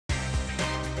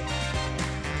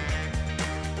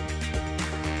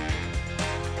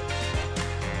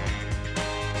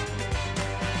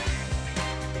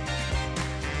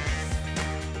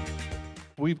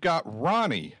we've got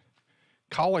Ronnie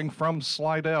calling from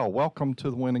Slidell. Welcome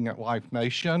to the Winning at Life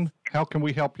Nation. How can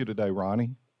we help you today,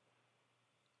 Ronnie?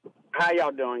 How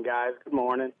y'all doing, guys? Good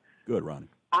morning. Good, Ronnie.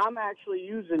 I'm actually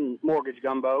using Mortgage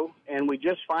Gumbo, and we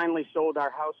just finally sold our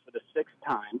house for the 6th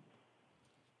time.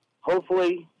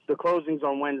 Hopefully, the closing's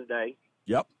on Wednesday.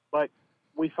 Yep. But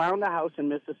we found a house in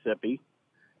Mississippi,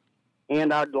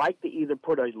 and I'd like to either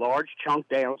put a large chunk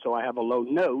down so I have a low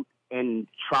note and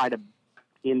try to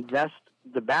invest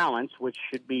the balance, which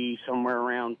should be somewhere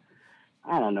around,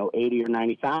 I don't know, 80 or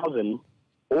 90,000,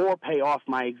 or pay off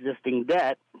my existing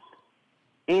debt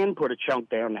and put a chunk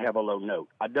down to have a low note.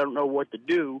 I don't know what to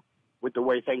do with the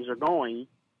way things are going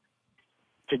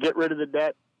to get rid of the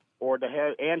debt or to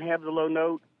have the low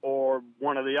note, or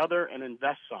one or the other, and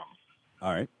invest some.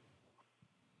 All right.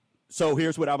 So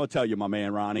here's what I'm going to tell you, my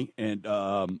man, Ronnie. And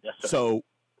Yes, sir. so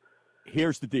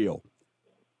here's the deal.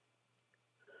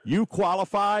 You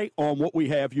qualify on what we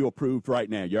have you approved right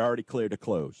now. You're already clear to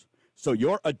close. So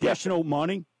your additional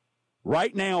money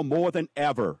right now more than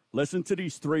ever, listen to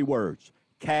these 3 words,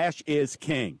 cash is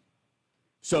king.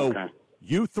 So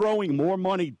you throwing more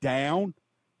money down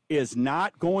is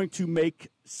not going to make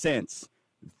sense.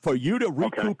 For you to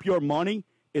recoup your money,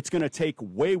 it's going to take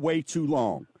way, way too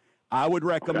long. I would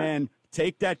recommend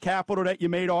take that capital that you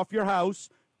made off your house,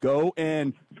 go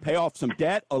and pay off some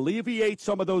debt, alleviate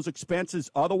some of those expenses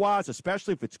otherwise,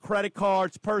 especially if it's credit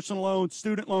cards, personal loans,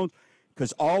 student loans,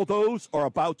 because all those are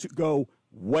about to go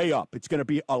way up. It's going to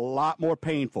be a lot more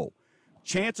painful.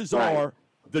 Chances are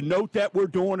the note that we're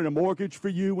doing and a mortgage for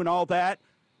you and all that,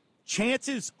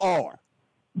 chances are,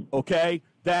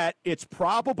 that it's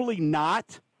probably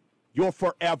not your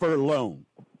forever loan.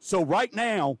 So right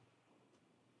now,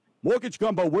 Mortgage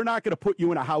Gumbo, we're not going to put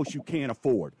you in a house you can't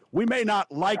afford. We may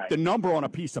not like the number on a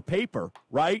piece of paper,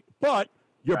 right? But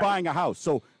you're buying a house.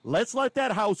 So let's let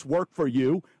that house work for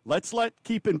you. Let's let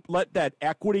that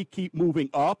equity keep moving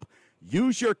up.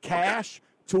 Use your cash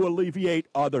to alleviate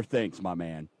other things, my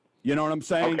man. You know what I'm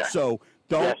saying? So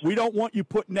we don't want you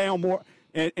putting down more.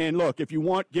 And look, if you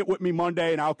want, get with me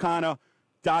Monday and I'll kind of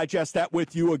digest that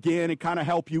with you again and kind of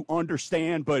help you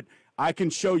understand. But I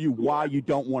can show you why you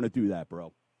don't want to do that,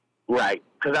 bro. Right,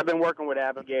 because I've been working with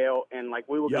Abigail, and like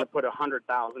we were going to put $100,000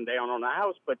 down on the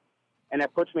house, and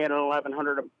that puts me at an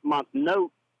 $1,100 a month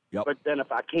note. But then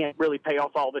if I can't really pay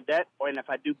off all the debt, and if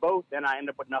I do both, then I end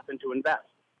up with nothing to invest.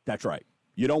 That's right.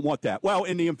 You don't want that. Well,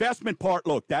 in the investment part,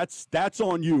 look, that's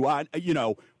on you.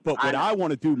 But what I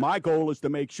want to do, my goal is to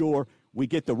make sure we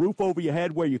get the roof over your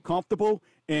head where you're comfortable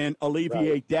and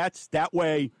alleviate debts. That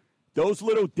way, those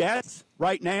little debts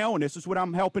right now, and this is what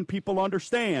I'm helping people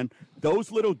understand,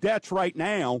 those little debts right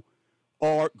now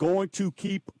are going to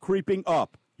keep creeping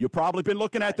up. You've probably been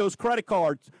looking at those credit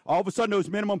cards. All of a sudden, those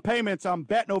minimum payments, I'm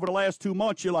betting over the last 2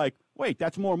 months, you're like, wait,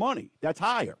 that's more money. That's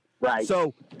higher. Right.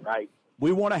 So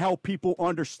we want to help people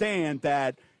understand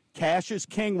that cash is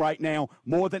king right now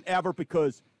more than ever,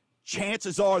 because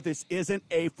chances are this isn't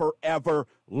a forever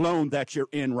loan that you're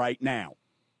in right now.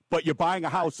 But you're buying a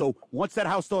house, so once that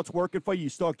house starts working for you, you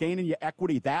start gaining your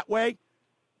equity that way,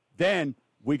 then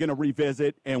we're going to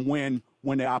revisit and when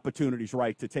the opportunity's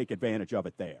right to take advantage of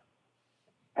it there.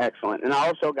 Excellent. And I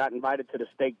also got invited to the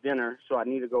steak dinner, so I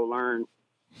need to go learn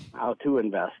how to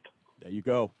invest. There you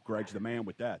go. Greg's the man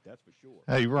with that, that's for sure.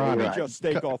 Hey, Ronnie. Get your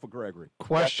steak off of Gregory.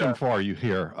 Question for you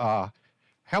here.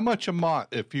 How much a month,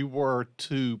 if you were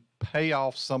to pay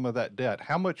off some of that debt,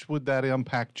 how much would that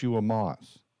impact you a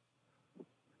month?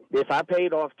 If I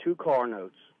paid off 2 car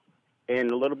notes and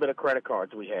a little bit of credit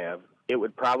cards we have, it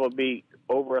would probably be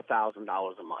over $1,000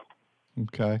 a month.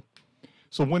 Okay.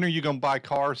 So when are you going to buy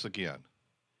cars again?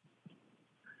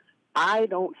 I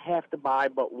don't have to buy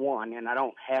but one, and I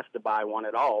don't have to buy one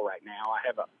at all right now. I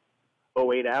have a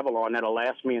 08 Avalon that'll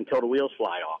last me until the wheels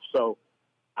fly off. So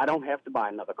I don't have to buy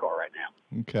another car right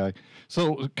now. Okay.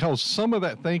 So, because some of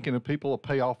that thinking of people will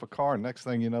pay off a car, and next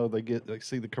thing you know, they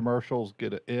see the commercials,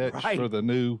 get an itch for the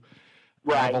new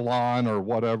Avalon or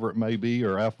whatever it may be,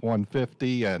 or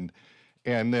F-150,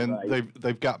 and then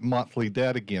they've got monthly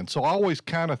debt again. So I always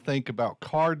kind of think about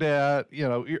car debt. You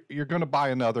know, you're going to buy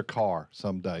another car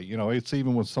someday. You know, it's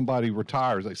even when somebody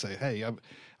retires, they say, hey,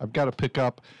 I've got to pick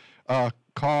up a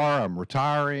car, I'm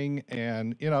retiring,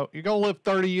 and, you know, you're going to live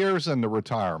 30 years into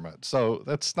retirement. So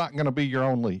that's not going to be your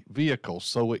only vehicle.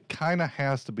 So it kind of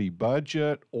has to be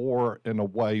budget or in a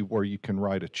way where you can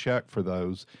write a check for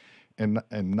those and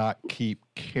not keep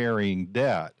carrying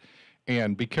debt.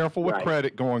 And be careful with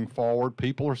credit going forward.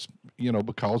 People are, you know,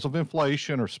 because of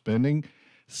inflation, are spending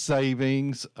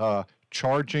savings,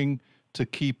 charging to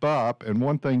keep up. And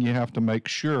one thing you have to make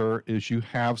sure is you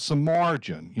have some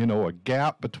margin, you know, a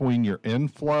gap between your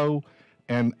inflow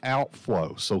and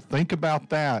outflow. So think about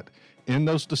that in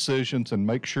those decisions and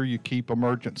make sure you keep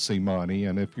emergency money.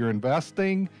 And if you're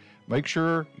investing, make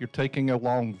sure you're taking a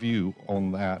long view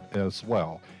on that as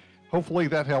well. Hopefully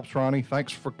that helps, Ronnie.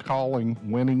 Thanks for calling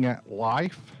Winning at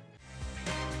Life.